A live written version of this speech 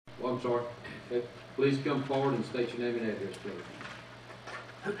Oh, I'm sorry. Okay. Please come forward and state your name and address, please.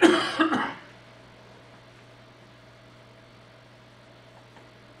 I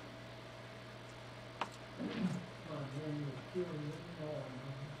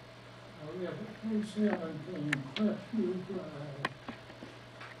live at 317 Crestview Drive.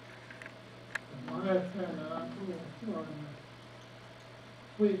 My wife and I both,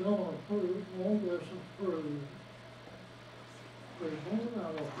 we don't approve, won't disapprove. We bought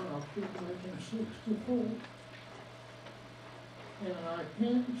our property back in '64. And I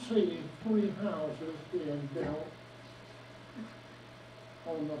can't see 3 houses being built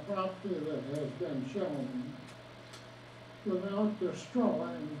on the property that has been shown without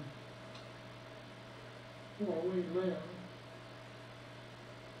destroying where we live.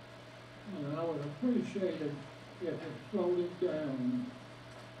 And I would appreciate it if it slowed down.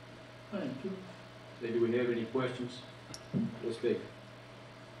 Thank you. Okay, do we have any questions? Let's speak.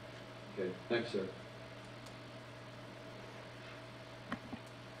 Okay, thanks, sir.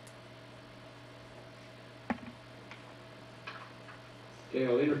 Okay,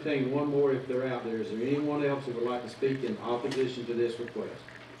 I'll entertain one more if they're out there. Is there anyone else who would like to speak in opposition to this request?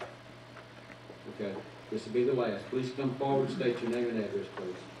 Okay, this will be the last. Please come forward, state your name and address,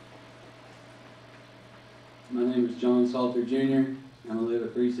 please. My name is John Salter Jr., and I live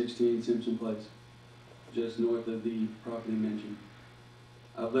at 316 Simpson Place, just north of the property mentioned.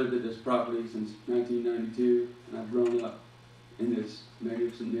 I've lived at this property since 1992, and I've grown up in this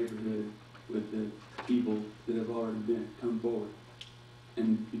magnificent neighborhood with the people that have already come forward.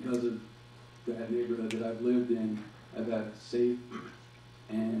 And because of that neighborhood that I've lived in, I've had a safe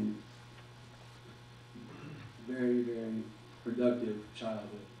and very, very productive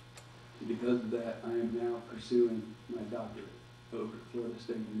childhood. And because of that, I am now pursuing my doctorate over at Florida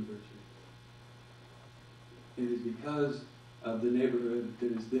State University. It is because of the neighborhood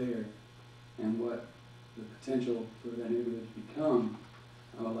that is there and what the potential for that neighborhood to become,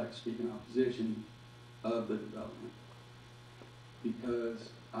 I would like to speak in opposition of the development.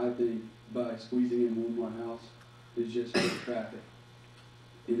 Because I think by squeezing in one more house is just for traffic.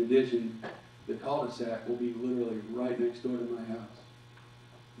 In addition, the cul-de-sac will be literally right next door to my house.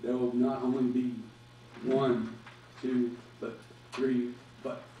 There will not only be 1, 2, but 3,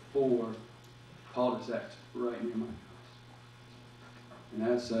 but 4 cul-de-sacs right near my house. And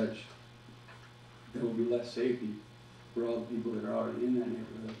as such, there will be less safety for all the people that are already in that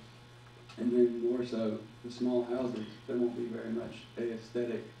neighborhood. And then more so, the small houses, there won't be very much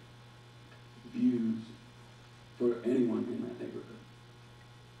aesthetic views for anyone in that neighborhood.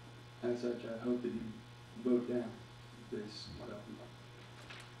 As such, I hope that you vote down this.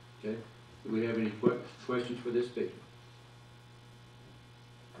 Okay. Do we have any questions for this speaker?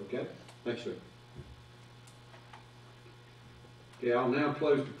 Okay. Thanks, sir. Okay, I'll now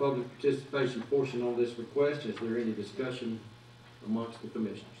close the public participation portion on this request. Is there any discussion amongst the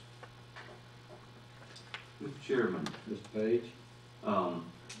commissioners? Mr. Chairman, Mr. Page.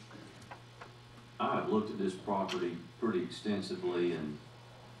 I've looked at this property pretty extensively and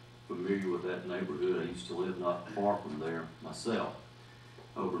familiar with that neighborhood. I used to live not far from there myself,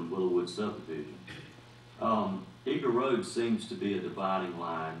 over in Willowwood subdivision. Eager Road seems to be a dividing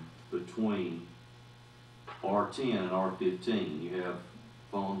line between R10 and R15. You have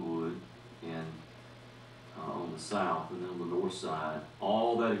Fawnwood and on the south, and then on the north side,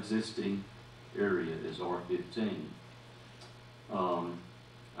 all that existing area is R15.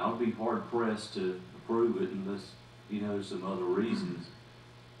 I would be hard pressed to approve it unless, some other reasons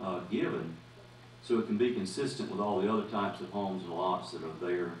given, so it can be consistent with all the other types of homes and lots that are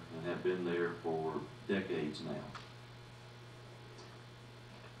there and have been there for decades now.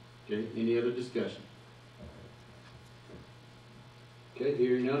 Okay, any other discussion? Okay,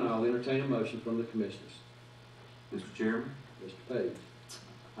 hearing none, I'll entertain a motion from the commissioners. Mr. Chairman? Mr. Page.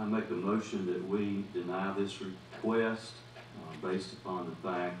 I make a motion that we deny this request based upon the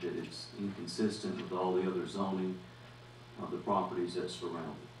fact that it's inconsistent with all the other zoning of the properties that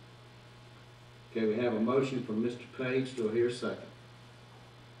surround it. Okay, we have a motion from Mr. Page. Do I hear a second?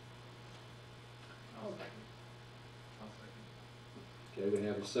 I'll second. Okay, we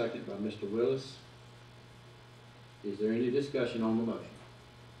have a second by Mr. Willis. Is there any discussion on the motion?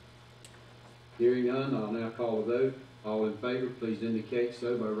 Hearing none, I'll now call a vote. All in favor, please indicate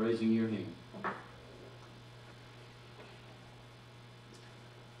so by raising your hand.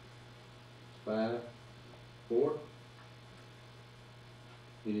 Five, 4.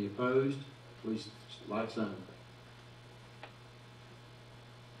 Any opposed? Please, like sign.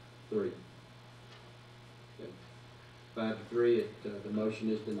 3. Okay. 5-3, the motion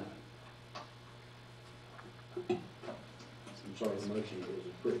is denied. I'm sorry, the motion is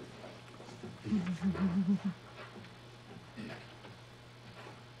approved.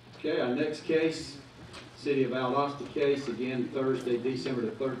 Okay, our next case, City of Valdosta case, again, Thursday, December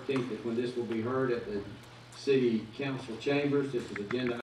the 13th, is when this will be heard at the City Council chambers. This is agenda